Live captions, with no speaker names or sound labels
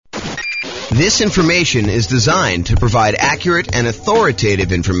This information is designed to provide accurate and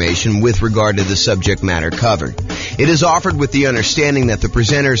authoritative information with regard to the subject matter covered. It is offered with the understanding that the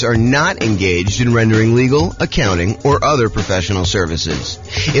presenters are not engaged in rendering legal, accounting, or other professional services.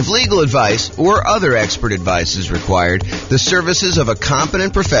 If legal advice or other expert advice is required, the services of a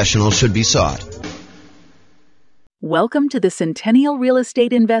competent professional should be sought. Welcome to the Centennial Real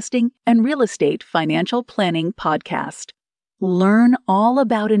Estate Investing and Real Estate Financial Planning Podcast. Learn all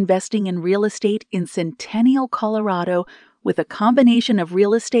about investing in real estate in Centennial, Colorado, with a combination of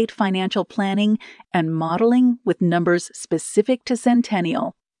real estate financial planning and modeling with numbers specific to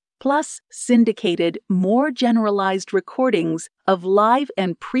Centennial, plus syndicated, more generalized recordings of live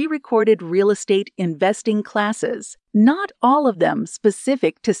and pre-recorded real estate investing classes, not all of them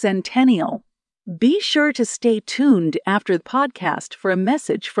specific to Centennial. Be sure to stay tuned after the podcast for a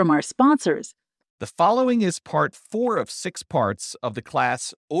message from our sponsors. The following is part 4 of 6 parts of the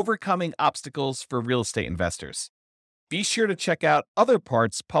class, Overcoming Obstacles for Real Estate Investors. Be sure to check out other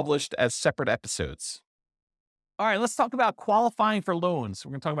parts published as separate episodes. All right, let's talk about qualifying for loans. We're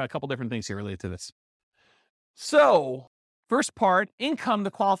going to talk about a couple different things here related to this. So, first part, income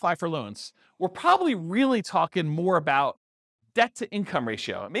to qualify for loans. We're probably really talking more about debt to income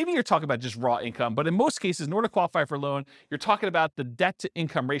ratio. Maybe you're talking about just raw income, but in most cases, in order to qualify for a loan, you're talking about the debt to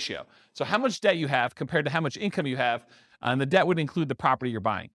income ratio. So how much debt you have compared to how much income you have, and the debt would include the property you're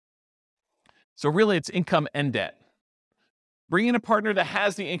buying. So really, it's income and debt. Bring in a partner that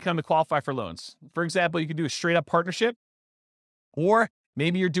has the income to qualify for loans. For example, you could do a straight up partnership, or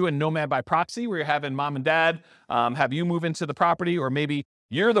maybe you're doing nomad by proxy, where you're having mom and dad have you move into the property, or maybe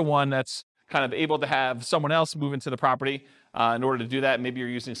you're the one that's kind of able to have someone else move into the property. In order to do that, maybe you're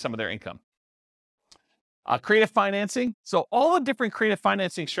using some of their income. Creative financing. So all the different creative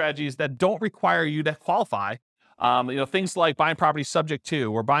financing strategies that don't require you to qualify, things like buying properties subject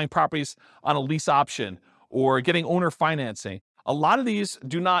to, or buying properties on a lease option, or getting owner financing. A lot of these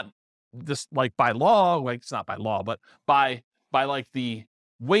do not, just like by law, like it's not by law, but by like the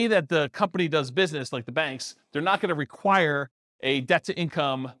way that the company does business, like the banks, they're not going to require a debt to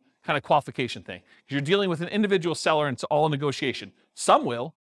income kind of qualification thing. You're dealing with an individual seller and it's all a negotiation. Some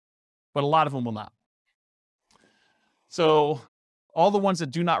will, but a lot of them will not. So all the ones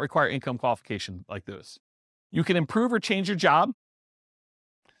that do not require income qualification like those. You can improve or change your job.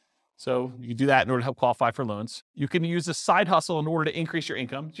 So you can do that in order to help qualify for loans. You can use a side hustle in order to increase your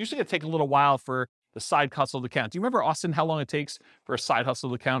income. It's usually going to take a little while for the side hustle to count. Do you remember, Austin, how long it takes for a side hustle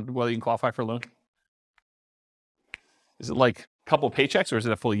to count whether you can qualify for a loan? Is it like a couple of paychecks, or is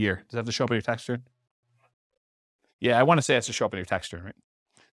it a full year? Does it have to show up on your tax return? Yeah, I want to say it has to show up on your tax return, right?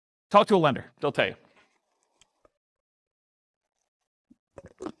 Talk to a lender. They'll tell you.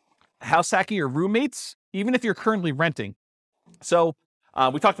 House hacking your roommates, even if you're currently renting. So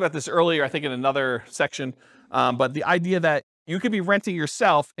we talked about this earlier, I think in another section, but the idea that you could be renting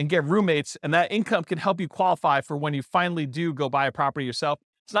yourself and get roommates, and that income can help you qualify for when you finally do go buy a property yourself.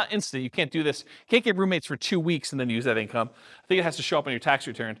 It's not instant. You can't do this. You can't get roommates for 2 weeks and then use that income. I think it has to show up on your tax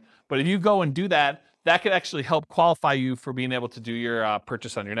return. But if you go and do that, that could actually help qualify you for being able to do your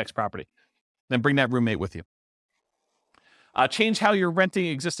purchase on your next property. Then bring that roommate with you. Change how you're renting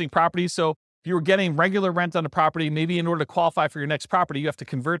existing properties. So if you were getting regular rent on a property, maybe in order to qualify for your next property, you have to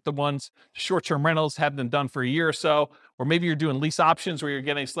convert the ones to short-term rentals, have them done for a year or so, or maybe you're doing lease options where you're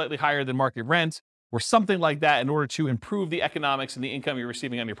getting slightly higher than market rent, or something like that in order to improve the economics and the income you're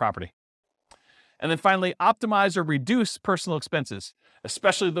receiving on your property. And then finally, optimize or reduce personal expenses,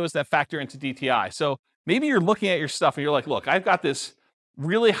 especially those that factor into DTI. So maybe you're looking at your stuff and you're like, look, I've got this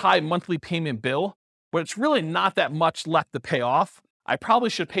really high monthly payment bill, but it's really not that much left to pay off. I probably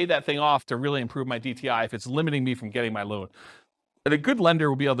should pay that thing off to really improve my DTI if it's limiting me from getting my loan. And a good lender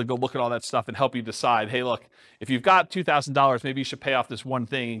will be able to go look at all that stuff and help you decide, hey, look, if you've got $2,000, maybe you should pay off this one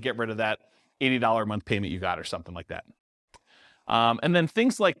thing and get rid of that $80 a month payment you got or something like that. And then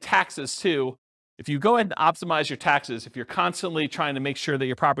things like taxes too. If you go ahead and optimize your taxes, if you're constantly trying to make sure that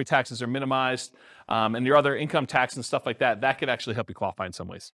your property taxes are minimized and your other income tax and stuff like that, that could actually help you qualify in some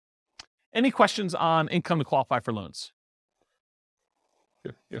ways. Any questions on income to qualify for loans?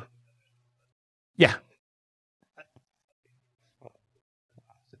 Yeah.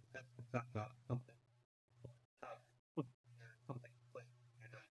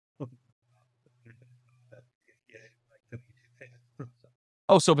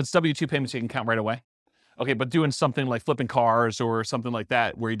 Oh, so if it's W-2 payments, you can count right away? Okay, but doing something like flipping cars or something like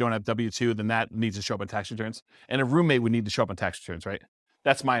that where you don't have W-2, then that needs to show up on tax returns. And a roommate would need to show up on tax returns, right?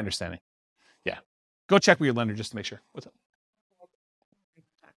 That's my understanding. Yeah. Go check with your lender just to make sure. What's up?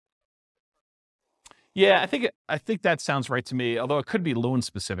 Yeah, I think that sounds right to me, although it could be loan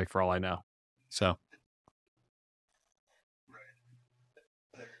specific for all I know. So.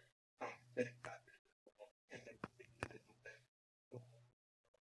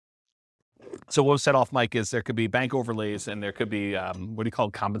 So what was set off, Mike, is there could be bank overlays and there could be, what do you call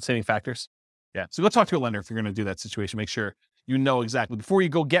it, compensating factors? Yeah. So go talk to a lender if you're going to do that situation. Make sure you know exactly before you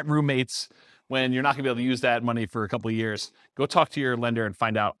go get roommates when you're not going to be able to use that money for a couple of years. Go talk to your lender and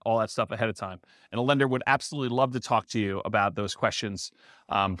find out all that stuff ahead of time. And a lender would absolutely love to talk to you about those questions,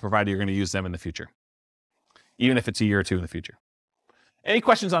 provided you're going to use them in the future, even if it's a year or two in the future. Any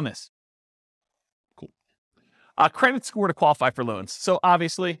questions on this? Cool. Credit score to qualify for loans. So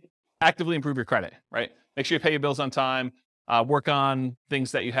obviously, actively improve your credit, right? Make sure you pay your bills on time, work on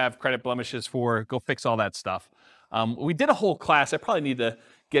things that you have credit blemishes for, go fix all that stuff. We did a whole class. I probably need to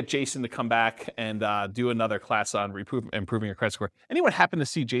get Jason to come back and do another class on improving your credit score. Anyone happen to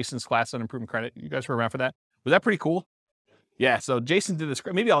see Jason's class on improving credit? You guys were around for that? Was that pretty cool? Yeah, so Jason did this.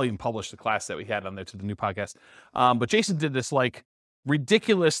 Maybe I'll even publish the class that we had on there to the new podcast. But Jason did this like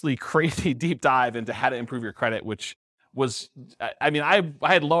ridiculously crazy deep dive into how to improve your credit, which was, I mean, I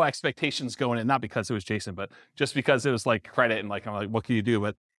had low expectations going in, not because it was Jason, but just because it was like credit and like, I'm like, what can you do?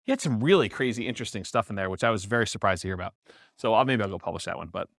 But he had some really crazy, interesting stuff in there, which I was very surprised to hear about. So maybe I'll go publish that one,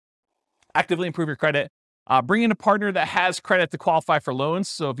 but actively improve your credit. Bring in a partner that has credit to qualify for loans.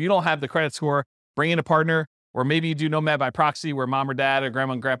 So if you don't have the credit score, bring in a partner, or maybe you do Nomad by proxy where mom or dad or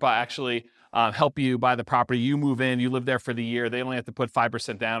grandma and grandpa actually help you buy the property. You move in, you live there for the year. They only have to put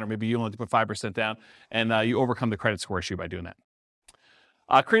 5% down, or maybe you only have to put 5% down, and you overcome the credit score issue by doing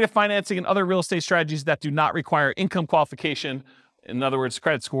that. Creative financing and other real estate strategies that do not require income qualification, in other words,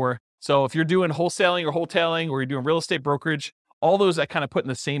 credit score. So if you're doing wholesaling or wholetailing, or you're doing real estate brokerage, all those that kind of put in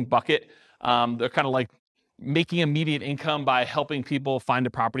the same bucket, they're kind of like making immediate income by helping people find a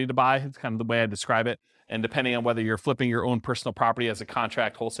property to buy. It's kind of the way I describe it. And depending on whether you're flipping your own personal property as a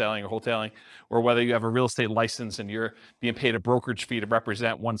contract, wholesaling or wholetailing, or whether you have a real estate license and you're being paid a brokerage fee to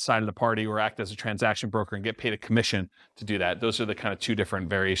represent one side of the party or act as a transaction broker and get paid a commission to do that. Those are the kind of two different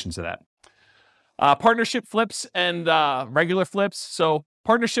variations of that. Partnership flips and regular flips. So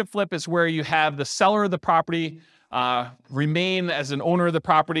partnership flip is where you have the seller of the property remain as an owner of the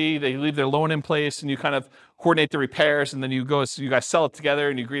property. They leave their loan in place and you kind of coordinate the repairs, and then you guys sell it together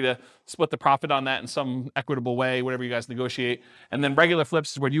and you agree to split the profit on that in some equitable way, whatever you guys negotiate. And then regular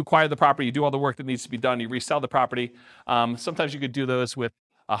flips is where you acquire the property, you do all the work that needs to be done, you resell the property. Sometimes you could do those with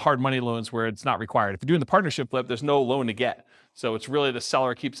hard money loans where it's not required. If you're doing the partnership flip, there's no loan to get. So it's really the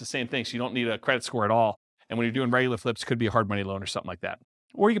seller keeps the same thing, so you don't need a credit score at all. And when you're doing regular flips, it could be a hard money loan or something like that.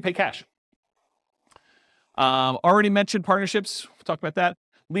 Or you can pay cash. Already mentioned partnerships. We'll talk about that.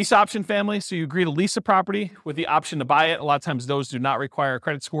 Lease option family. So you agree to lease a property with the option to buy it. A lot of times those do not require a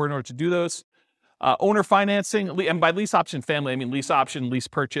credit score in order to do those. Owner financing. And by lease option family, I mean lease option, lease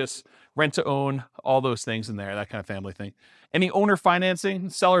purchase, rent to own, all those things in there, that kind of family thing. Any owner financing,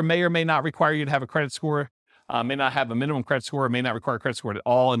 seller may or may not require you to have a credit score, may not have a minimum credit score, may not require a credit score at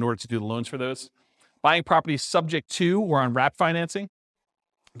all in order to do the loans for those. Buying properties subject to or on wrap financing.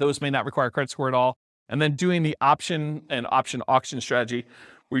 Those may not require a credit score at all. And then doing the option and option auction strategy,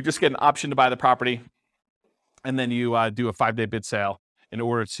 where you just get an option to buy the property, and then you do a 5-day bid sale in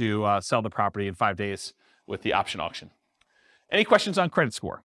order to sell the property in 5 days with the option auction. Any questions on credit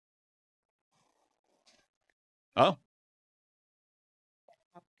score? Oh.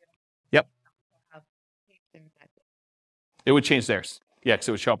 Yep. It would change theirs. Yeah, because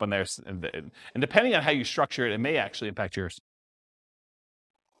it would show up on theirs. And depending on how you structure it, it may actually impact yours.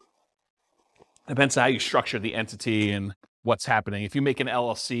 Depends on how you structure the entity and what's happening. If you make an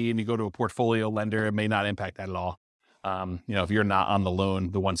LLC and you go to a portfolio lender, it may not impact that at all. If you're not on the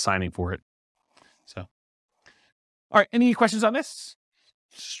loan, the one signing for it. So, all right, any questions on this?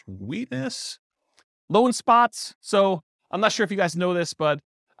 Sweetness. Loan spots. So I'm not sure if you guys know this, but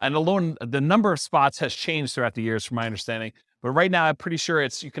the number of spots has changed throughout the years from my understanding. But right now, I'm pretty sure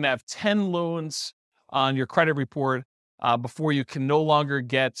you can have 10 loans on your credit report before you can no longer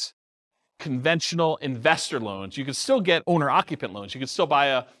get conventional investor loans. You can still get owner-occupant loans. You can still buy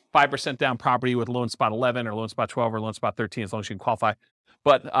a 5% down property with loan spot 11 or loan spot 12 or loan spot 13 as long as you can qualify.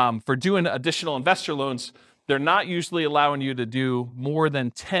 But for doing additional investor loans, they're not usually allowing you to do more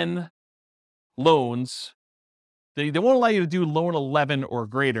than 10 loans. They won't allow you to do loan 11 or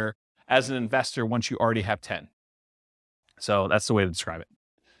greater as an investor once you already have 10. So that's the way to describe it.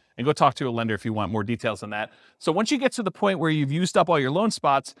 And go talk to a lender if you want more details on that. So once you get to the point where you've used up all your loan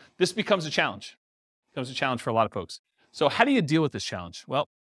spots, this becomes a challenge. It becomes a challenge for a lot of folks. So how do you deal with this challenge? Well,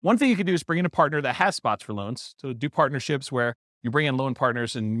 one thing you can do is bring in a partner that has spots for loans. So do partnerships where you bring in loan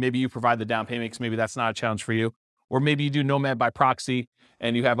partners and maybe you provide the down payment because maybe that's not a challenge for you. or maybe you do nomad by proxy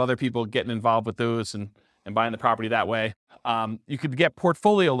and you have other people getting involved with those and buying the property that way. You could get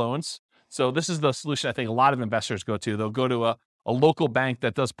portfolio loans. So this is the solution I think a lot of investors go to. They'll go to a local bank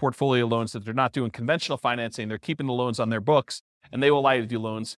that does portfolio loans, that they're not doing conventional financing. They're keeping the loans on their books, and they will allow you to do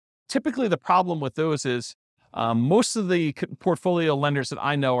loans. Typically, the problem with those is most of the portfolio lenders that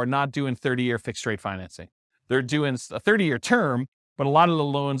I know are not doing 30-year fixed rate financing. They're doing a 30-year term, but a lot of the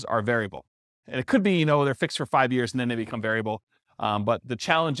loans are variable. And it could be, they're fixed for 5 years and then they become variable. But the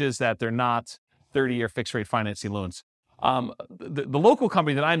challenge is that they're not 30-year fixed rate financing loans. The local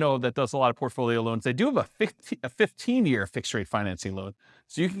company that I know that does a lot of portfolio loans, they do have a 15-year fixed rate financing loan.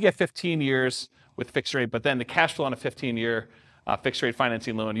 So you can get 15 years with fixed rate, but then the cash flow on a 15-year fixed rate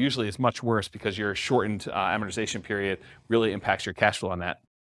financing loan usually is much worse because your shortened amortization period really impacts your cash flow on that.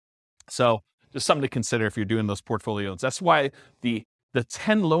 So just something to consider if you're doing those portfolio loans. That's why the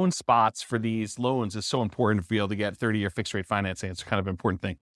 10 loan spots for these loans is so important to be able to get 30-year fixed rate financing. It's kind of an important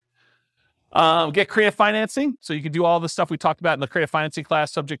thing. Get creative financing. So you can do all the stuff we talked about in the creative financing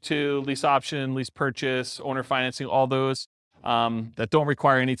class, subject to lease option, lease purchase, owner financing, all those that don't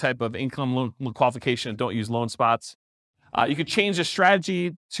require any type of income loan qualification and don't use loan spots. You could change the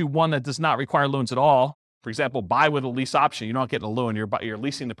strategy to one that does not require loans at all. For example, buy with a lease option. You're not getting a loan. You're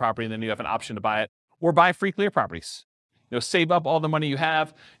leasing the property, and then you have an option to buy it. Or buy free clear properties. Save up all the money you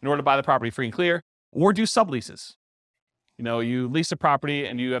have in order to buy the property free and clear. Or do subleases. You lease a property,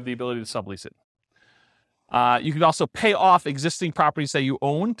 and you have the ability to sublease it. You can also pay off existing properties that you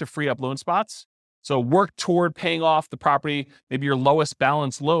own to free up loan spots. So work toward paying off the property, maybe your lowest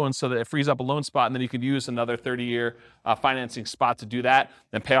balance loan, so that it frees up a loan spot, and then you could use another 30-year financing spot to do that,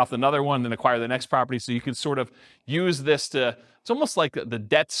 then pay off another one, then acquire the next property. So you can sort of use this it's almost like the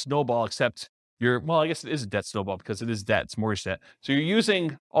debt snowball, except I guess it is a debt snowball because it is debt, it's mortgage debt. So you're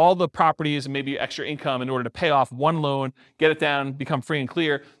using all the properties and maybe extra income in order to pay off one loan, get it down, become free and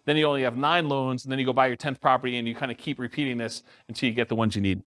clear. Then you only have 9 loans, and then you go buy your 10th property, and you kind of keep repeating this until you get the ones you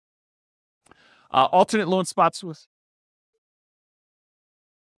need. Alternate loan spots with.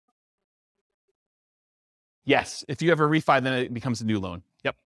 Yes, if you have a refi, then it becomes a new loan.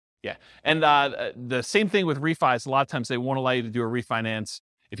 Yep, yeah. And the same thing with refis. A lot of times they won't allow you to do a refinance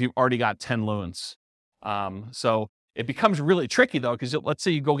if you've already got 10 loans. So it becomes really tricky though, because let's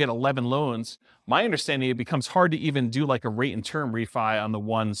say you go get 11 loans. My understanding, it becomes hard to even do like a rate and term refi on the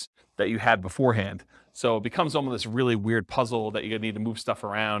ones that you had beforehand. So it becomes almost this really weird puzzle that you need to move stuff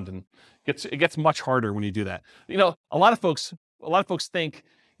around, and it gets much harder when you do that. A lot of folks think,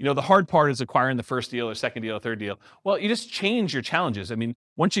 the hard part is acquiring the first deal or second deal or third deal. Well, you just change your challenges. I mean,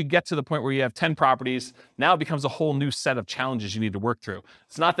 once you get to the point where you have 10 properties, now it becomes a whole new set of challenges you need to work through.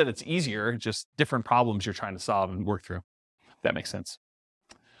 It's not that it's easier, just different problems you're trying to solve and work through. If that makes sense.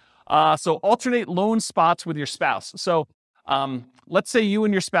 So alternate loan spots with your spouse. So let's say you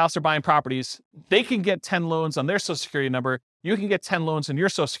and your spouse are buying properties. They can get 10 loans on their Social Security number. You can get 10 loans on your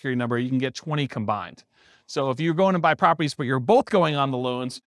Social Security number. You can get 20 combined. So if you're going to buy properties, but you're both going on the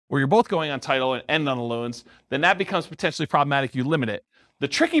loans, or you're both going on title and end on the loans, then that becomes potentially problematic. You limit it. The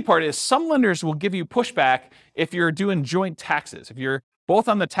tricky part is some lenders will give you pushback if you're doing joint taxes. If you're both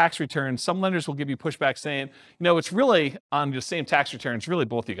on the tax return, some lenders will give you pushback saying, it's really on the same tax return. It's really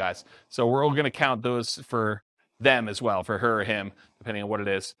both you guys. So we're all going to count those for them as well, for her or him, depending on what it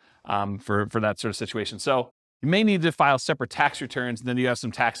is, for that sort of situation. So you may need to file separate tax returns, and then you have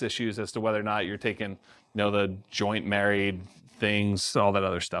some tax issues as to whether or not you're taking, the joint married things, all that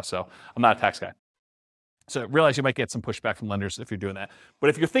other stuff. So I'm not a tax guy. So realize you might get some pushback from lenders if you're doing that.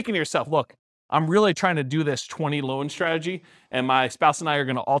 But if you're thinking to yourself, look, I'm really trying to do this 20 loan strategy, and my spouse and I are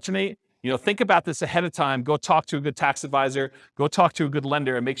going to alternate, think about this ahead of time. Go talk to a good tax advisor, go talk to a good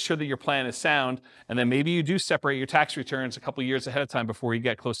lender, and make sure that your plan is sound. And then maybe you do separate your tax returns a couple of years ahead of time before you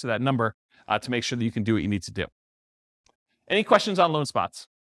get close to that number to make sure that you can do what you need to do. Any questions on loan spots?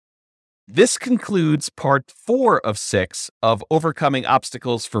 This concludes part 4 of 6 of Overcoming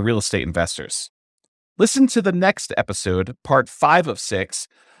Obstacles for Real Estate Investors. Listen to the next episode, part 5 of 6,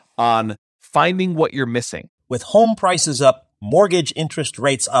 on finding what you're missing. With home prices up, mortgage interest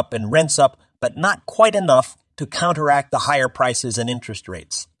rates up, and rents up, but not quite enough to counteract the higher prices and interest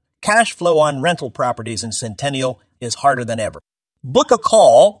rates. Cash flow on rental properties in Centennial is harder than ever. Book a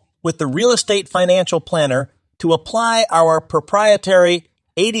call with the Real Estate Financial Planner to apply our proprietary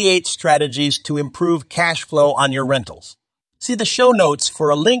 88 strategies to improve cash flow on your rentals. See the show notes for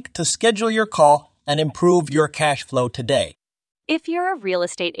a link to schedule your call and improve your cash flow today. If you're a real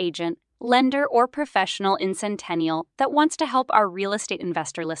estate agent, lender, or professional in Centennial that wants to help our real estate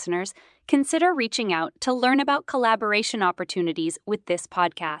investor listeners, consider reaching out to learn about collaboration opportunities with this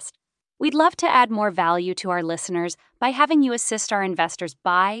podcast. We'd love to add more value to our listeners by having you assist our investors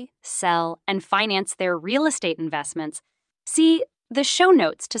buy, sell, and finance their real estate investments. See the show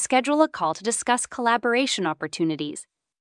notes to schedule a call to discuss collaboration opportunities.